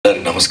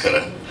ನಮಸ್ಕಾರ.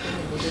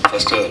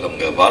 ಫಸ್ಟ್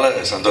ನಮ್ಗೆ ಭಾಳ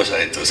ಸಂತೋಷ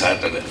ಆಯಿತು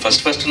ಸ್ಯಾಟರ್ಡೆ.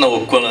 ಫಸ್ಟ್ ನಾವು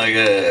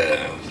ಒಪ್ಕೊಂಡಾಗೆ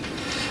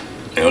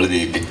ಹೇಳಿದ್ವಿ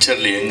ಈ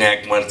ಪಿಕ್ಚರ್ಲಿ ಹೆಂಗೆ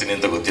ಆ್ಯಕ್ಟ್ ಮಾಡ್ತೀನಿ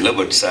ಅಂತ ಗೊತ್ತಿಲ್ಲ,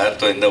 ಬಟ್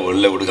ಸ್ಯಾರ್ತಿಂದ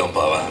ಒಳ್ಳೆ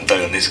ಹುಡುಗಂಪಾವ ಅಂತ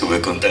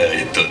ಅನ್ನಿಸ್ಕೋಬೇಕು ಅಂತ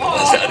ಇತ್ತು.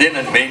 ಅದೇ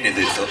ನನ್ನ ಮೇಯ್ನ್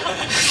ಇದಿತ್ತು.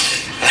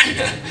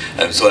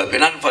 ಸೊ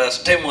ನಾನು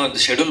ಫಸ್ಟ್ ಟೈಮ್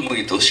ಒಂದು ಶೆಡ್ಯೂಲ್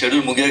ಮುಗೀತು.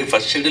 Schedule ಮುಗಿಯಾಗಿ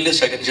first schedule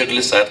second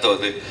schedule ಸಾರ್ತಾ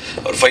ಹೋದ್ವಿ.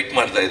 ಅವ್ರು ಫೈಟ್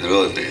ಮಾಡ್ತಾಯಿದ್ರು.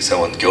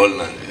 ಒಂದು ಕೇವಲ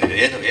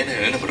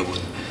ಏನು ಪ್ರಭು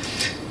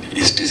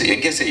ಇಷ್ಟು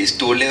ಹೆಂಗೆ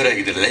ಇಷ್ಟು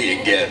ಒಳ್ಳೆಯವರಾಗಿದ್ದಿರಲ್ಲ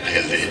ಹೆಂಗೆ ಅಂತ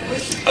ಹೇಳಿದೆ.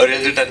 ಅವ್ರು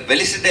ಹೇಳಿದ್ರು ನಾನು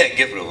ಬೆಳೆಸಿದ್ದೆ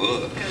ಹಂಗೆ ಪ್ರಭು,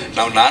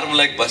 ನಾವು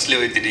ನಾರ್ಮಲಾಗಿ ಬಸ್ಲಿ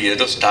ಹೋಗ್ತೀನಿ,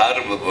 ಏನೋ ಸ್ಟಾರ್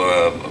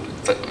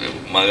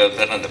ಮಗ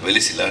ಥರ ನಾನು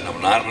ಬೆಳೆಸಿಲ್ಲ, ನಾವು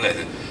ನಾರ್ಮಲ್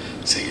ಆಗಿದೆ.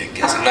 ಸೊ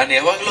ಹೆಂಗೆ ನಾನು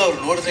ಯಾವಾಗಲೂ ಅವ್ರು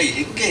ನೋಡಿದ್ರೆ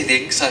ಹೆಂಗೆ ಇದು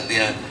ಹೆಂಗೆ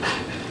ಸಾಧ್ಯ,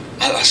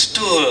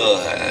 ಅಷ್ಟು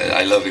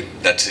I love it,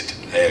 that's it.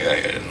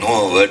 No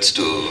words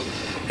to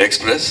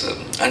express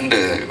and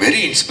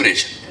very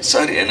inspiration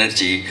sir.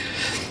 Energy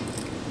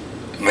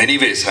many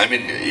ways, I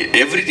mean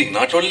everything,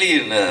 not only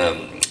in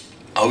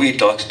how he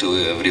talks to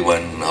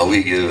everyone, how he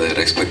gives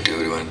respect to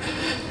everyone.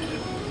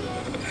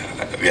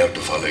 We have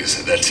to follow his,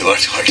 that's what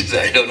to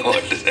say, I don't know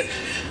what to say.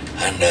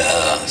 And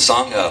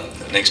song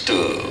next to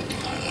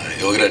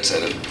yogaraj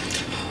sir,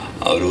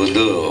 ಅವರು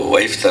ಒಂದು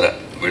wife ಥರ,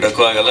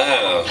 ಬಿಡೋಕ್ಕೂ ಆಗಲ್ಲ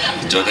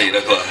ಜೊತೆ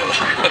ಇರೋಕ್ಕೂ ಆಗಲ್ಲ.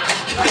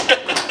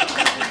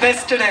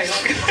 Best dialogue.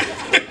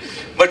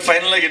 But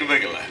final ಆಗಿ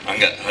ಇರಬೇಕಲ್ಲ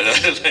ಹಂಗ.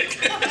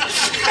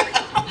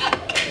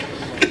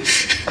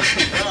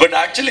 But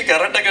actually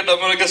Karnataka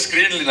Damanaka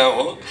ಸ್ಕ್ರೀನ್ಲಿ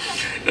ನಾವು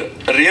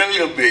real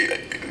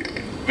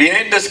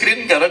behind the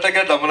screen Karnataka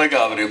Damanaka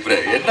ಅವರಿಬ್ರೆ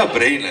ಎಲ್ಲ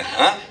ಬ್ರೈನ್,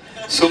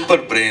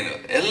 ಸೂಪರ್ ಬ್ರೈನ್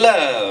ಎಲ್ಲ.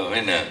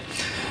 ಏನು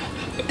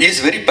ಈಸ್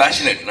ವೆರಿ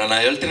ಪ್ಯಾಷನೆಟ್. ನಾನು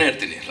ಹೇಳ್ತೀನಿ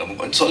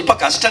ಒಂದು ಸ್ವಲ್ಪ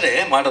ಕಷ್ಟನೇ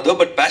ಮಾಡೋದು,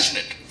 but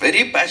passionate,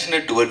 very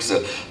passionate towards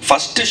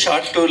first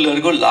short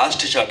ಟೂರ್ವರೆಗೂ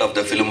last shot of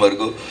the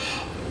ಫಿಲ್ಮ್ವರೆಗೂ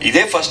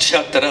ಇದೇ ಫಸ್ಟ್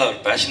ಶಾರ್ಟ್ ಥರ ಅವ್ರು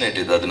ಪ್ಯಾಷನೇಟ್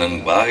ಇದೆ. ಅದು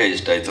ನನಗೆ ಭಾಳ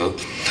ಇಷ್ಟ ಆಯಿತು.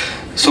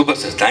 Super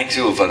sir, thanks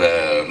you for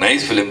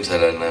nice film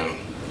sir.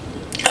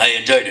 I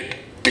enjoyed it.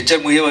 Picture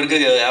ಮುಗಿಯೋವರೆಗೂ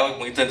ಯಾವಾಗ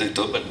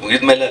ಮುಗಿತಂದಿತ್ತು, ಬಟ್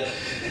ಮುಗಿದ್ಮೇಲೆ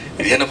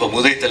ಇದೇನಪ್ಪ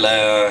ಮುಗಿದೈತಲ್ಲ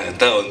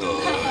ಅಂತ ಒಂದು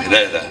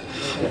ಇದೆ.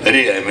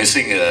 Very I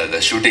missing the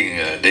shooting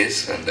days.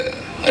 And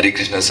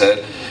Harikrishna sir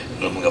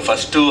ನಮ್ಗೆ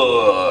ಫಸ್ಟು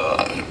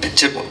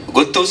ಪಿಕ್ಚರ್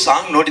ಗೊತ್ತು,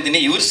 ಸಾಂಗ್ ನೋಡಿದ್ದೀನಿ,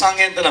 ಇವ್ರ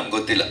ಸಾಂಗೇ ಅಂತ ನಮ್ಗೆ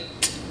ಗೊತ್ತಿಲ್ಲ.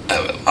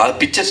 ಆ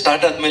ಪಿಕ್ಚರ್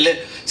ಸ್ಟಾರ್ಟ್ ಆದಮೇಲೆ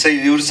ಸರ್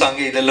ಇವ್ರ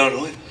ಸಾಂಗೇ ಇದೆಲ್ಲ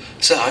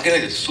ಸರ್ ಹಾಗೇ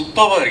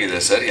ಸೂಪರ್ ಆಗಿದೆ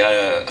ಸರ್.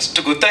 ಅಷ್ಟು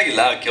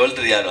ಗೊತ್ತಾಗಿಲ್ಲ,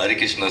 ಕೇಳ್ತದೆ ಯಾರು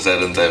ಹರಿಕೃಷ್ಣ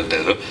ಸರ್ ಅಂತ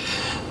ಹೇಳ್ತಾಯಿದ್ರು.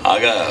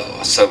 ಆಗ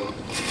sir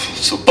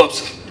super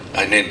sir,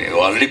 I mean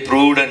already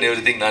proved and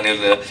everything. ನಾನು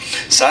ಹೇಳಿದೆ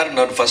ಸರ್,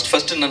 ನಾನು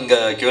ಫಸ್ಟ್ ನನ್ಗೆ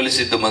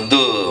ಕೇಳಿಸಿದ್ದು ಬಂದು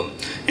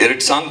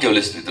 2 song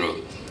ಕೇಳಿಸ್ತಿದ್ರು.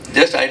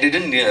 Just I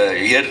didn't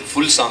here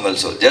full song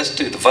also. Just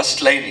ಇದು ಫಸ್ಟ್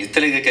ಲೈನ್,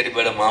 ಇತ್ತಲಿಗೆ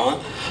ಕರಿಬೇಡ ಮಾವ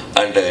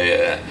ಆ್ಯಂಡ್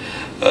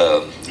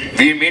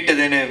ವಿ ಮೀಟ್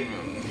ಅದೇನೆ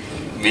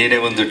ಮೀನೇ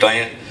ಒಂದು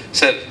ಟಾಯ್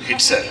ಸರ್,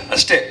 ಹಿಟ್ ಸರ್,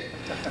 ಅಷ್ಟೇ.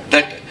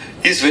 That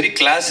is very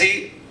classy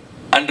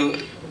and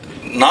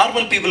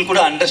normal people ಕೂಡ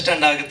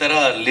ಅಂಡರ್ಸ್ಟ್ಯಾಂಡ್ ಆಗೋ ಥರ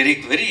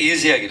ಲಿರಿಕ್ ವೆರಿ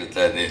ಈಸಿ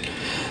ಆಗಿರುತ್ತೆ. ಅದೇ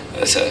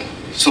sir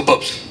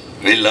super.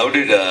 V loved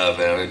it.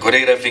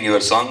 ಕೊರಿಯೋಗ್ರಾಫಿಂಗ್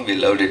your song V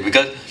loved it.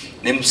 Because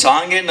ನಿಮ್ಮ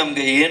ಸಾಂಗೇ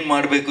ನಮಗೆ ಏನು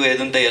ಮಾಡಬೇಕು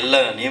ಅದಂತ ಎಲ್ಲ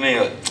ನೀವೇ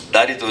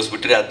ದಾರಿ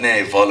ತೋರಿಸ್ಬಿಟ್ರೆ ಅದನ್ನೇ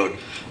I followed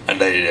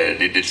and I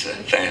did it sir.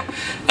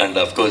 And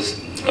of course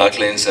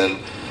Rockline sir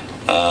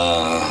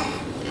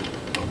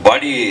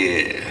body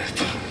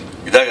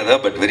ಇದಾಗದ,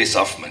 but very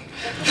soft man.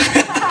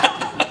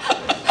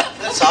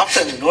 Soft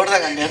ಆಗಿ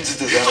ನೋಡಿದಾಗ ಹಂಗೆ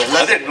ಅನ್ಸುತ್ತೆ ಸರ್.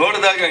 ಅದೇ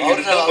ನೋಡಿದಾಗ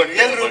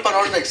ಏನ್ ರೂಪ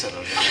ನೋಡ್ಬೇಕು ಸರ್.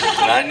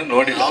 ನಾನು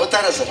ನೋಡಿಲ್ಲ.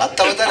 ಅವತಾರ ಸರ್,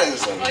 10 ಅವತಾರ ಇದೆ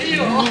ಸರ್,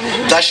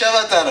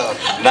 ದಶಾವತಾರ.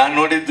 ನಾನು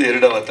ನೋಡಿದ್ದು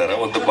 2 ಅವತಾರ,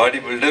 ಒಂದು ಬಾಡಿ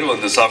ಬಿಲ್ಡರ್,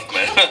 ಒಂದು soft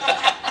man.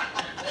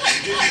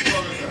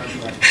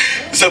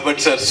 Sir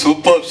but sir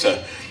super sir.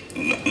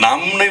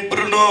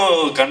 ನಮ್ಮಿಬ್ರು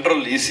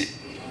ಕಂಟ್ರೋಲ್ ಈಸಿ,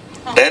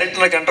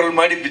 ಡೈರೆಕ್ಟ್ನ ಕಂಟ್ರೋಲ್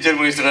ಮಾಡಿ picture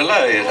ಮುಗಿಸ್ತಾರಲ್ಲ,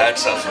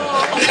 hats off.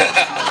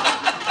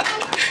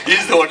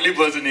 Is the only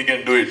person you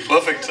can do it.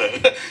 Perfect sir,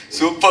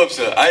 super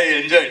sir. I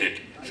enjoyed it.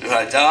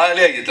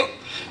 ಜಾಲಿಯಾಗಿತ್ತು.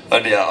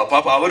 And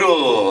ಪಾಪ ಅವರು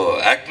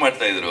act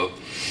ಮಾಡ್ತಾಯಿದ್ರು.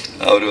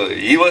 ಅವರು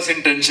ಈ was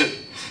in tension.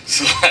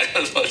 So I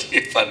was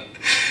watching fun.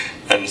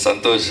 And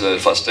Santosh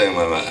first time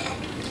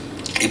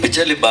ಈ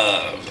ಪಿಕ್ಚರ್ಲಿ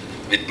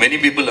with many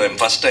people I am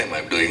first time I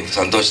am doing.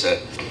 Santosh sir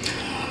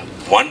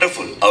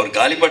wonderful. ಅವ್ರು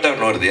ಗಾಲಿಪಟ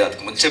ನೋಡಿದೆ,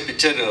 ಅದಕ್ಕೆ ಮುಂಚೆ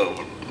ಪಿಕ್ಚರ್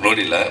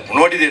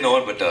ನೋಡಿದ್ದೇನೋ,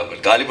 ಬಟ್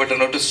ಗಾಲಿಪಟ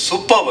ನೋಡಿ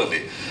ಸೂಪರ್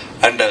ಬಂದು.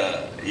 ಆ್ಯಂಡ್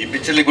ಈ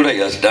ಪಿಕ್ಚರ್ಲಿ ಕೂಡ he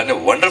has done A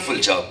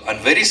wonderful job and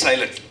very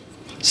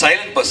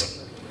silent person.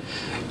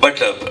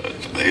 But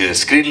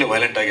ಸ್ಕ್ರೀನ್ಲಿ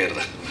violent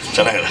ಆಗಿರೋದ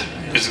ಚೆನ್ನಾಗಿದೆ.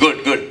 It's good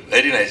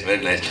very nice.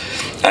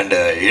 And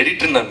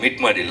editor ನಾನು ಮೀಟ್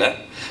ಮಾಡಿಲ್ಲ,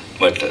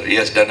 but he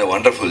has done A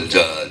wonderful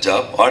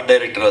job. Art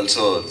director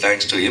also,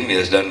 thanks to him, he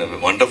has done A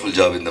wonderful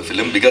job in the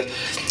film. Because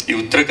ಈ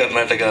ಉತ್ತರ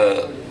Karnataka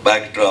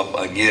back drop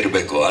ಹಂಗೆ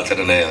ಇರಬೇಕು, ಆ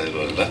ಥರನೇ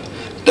ಇರೋಲ್ಲ.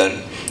 Done.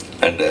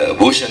 And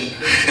Bhushan,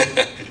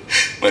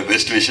 my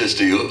best wishes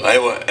to you.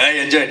 I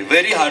enjoyed,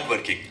 very hard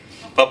working.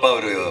 ಪಾಪ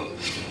ಅವರು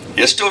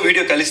ಎಷ್ಟೋ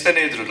ವೀಡಿಯೋ ಕಲಿಸ್ತಾನೆ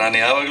ಇದ್ರು. ನಾನು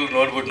ಯಾವಾಗಲೂ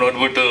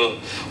ನೋಡ್ಬಿಟ್ಟು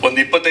ಒಂದು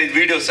 25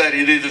 ವೀಡಿಯೋ ಸರ್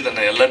ಇದು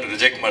ನಾನು ಎಲ್ಲರೂ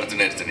ರಿಜೆಕ್ಟ್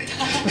ಮಾಡ್ತಾನೆ ಇರ್ತೀನಿ.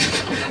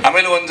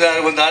 ಆಮೇಲೆ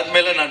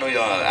ಒಂದಾದ್ಮೇಲೆ ನಾನು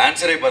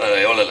ಆನ್ಸರೇ ಬರಲ್ಲ,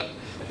 ಹೇಳಲ್ಲ,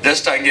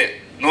 ಜಸ್ಟ್ ಹಂಗೆ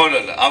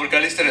ನೋಡಲ್ಲ. ಅವ್ರು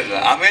ಕಲಿಸ್ತಾನೆ ಇದ್ರು.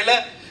 ಆಮೇಲೆ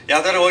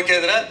ಯಾವ್ದಾರು ಓಕೆ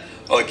ಇದ್ರೆ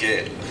okay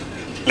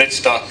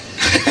let's talk.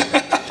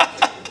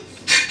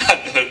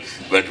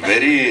 But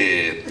very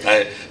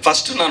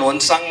first ನಾನು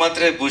ಒಂದು ಸಾಂಗ್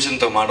ಮಾತ್ರ ಭೂಷಣ್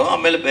ಮಾಡೋ,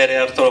 ಆಮೇಲೆ ಬೇರೆ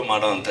ಯಾರು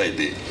ಮಾಡೋ ಅಂತ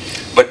ಇದ್ದಿ.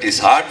 But is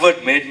hard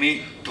work made me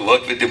to to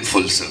work with him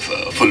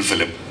full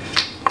film.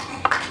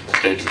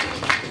 Right.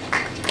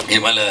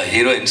 Himala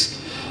heroines,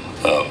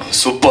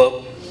 superb.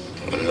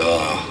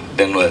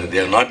 Then they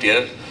are not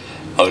here.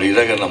 ಅವ್ರು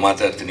ಇರಾಗ ನಾ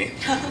ಮಾತಾಡ್ತೀನಿ.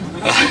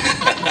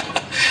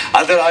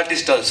 ಅದರ್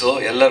ಆರ್ಟಿಸ್ಟ್ ಆಲ್ಸೋ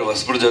ಎಲ್ಲರೂ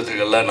ಹೊಸಬ್ರ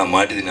ಜೊತೆಗೆಲ್ಲ ನಾ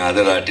ಮಾಡಿದ್ದೀನಿ.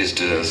 ಅದರ್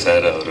ಆರ್ಟಿಸ್ಟ್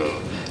ಸರ್ ಅವರು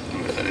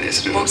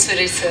ಹೆಸರು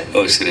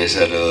ಸುರೇಶ್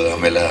ಸರ್,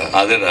 ಆಮೇಲೆ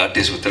ಅದರ್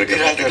ಆರ್ಟಿಸ್ಟ್ ಉತ್ತರ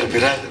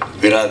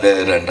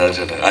Biradar and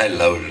I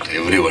love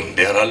every one.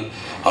 They are all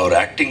ಅವ್ರ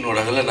ಆ್ಯಕ್ಟಿಂಗ್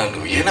ನೋಡೋಲ್ಲ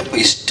ನಾನು ಏನಪ್ಪ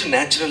ಇಷ್ಟು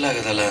ನ್ಯಾಚುರಲ್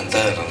ಆಗೋದಲ್ಲ ಅಂತ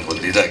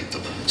ನನಗೊಂದು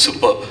ಇದಾಗಿತ್ತು.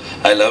 Super,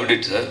 I loved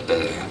it sir.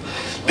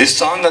 This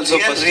song also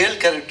real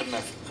character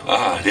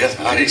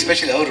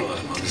especially ಅವರು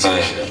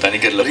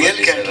ತನಿಖೆಲ್ಲ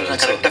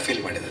ಕರೆಕ್ಟಾಗಿ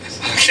ಫೀಲ್ ಮಾಡಿದ್ದಾರೆ.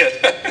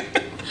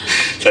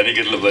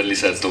 ತನಿಖೆಲ್ಲ ಬರಲಿ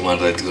ಸರ್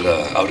ಮಾಡಿದಾಯ್ತು ಕೂಡ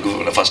ಅವ್ರಿಗೂ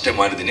ಫಸ್ಟ್ ಟೈಮ್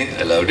ಮಾಡಿದ್ದೀನಿ.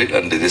 I loved it.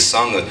 And this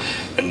song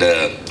and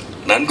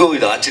ನನಗೂ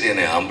ಇದು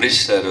ಆಶ್ಚರ್ಯನೇ, ಅಂಬರೀಷ್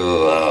ಸರ್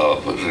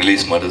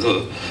ರಿಲೀಸ್ ಮಾಡೋದು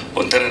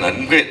ಒಂಥರ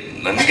ನನಗೆ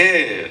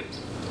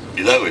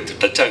ಇದಾಗೋಯ್ತು,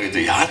 ಟಚ್ ಆಗೋಯ್ತು.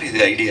 ಯಾರು ಇದು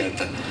ಐಡಿಯಾ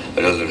ಅಂತ.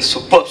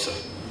 Super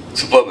sir,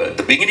 super.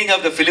 The beginning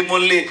of the film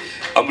only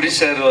Ambareesh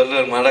sir ಎಲ್ಲ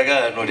ಮಾಡಾಗ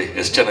ನೋಡಿ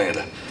ಎಷ್ಟು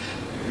ಚೆನ್ನಾಗಿದೆ.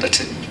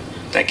 That's it.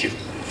 Thank you.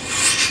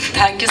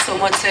 Thank you so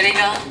much sir.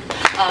 ಈಗ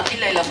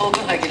ಇಲ್ಲ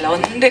ಹೋಗೋ ಹಾಗಿಲ್ಲ,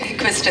 ಒಂದೇ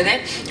ರಿಕ್ವೆಸ್ಟ್ ಇದೆ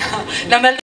ನಮ್ಮೆಲ್ಲ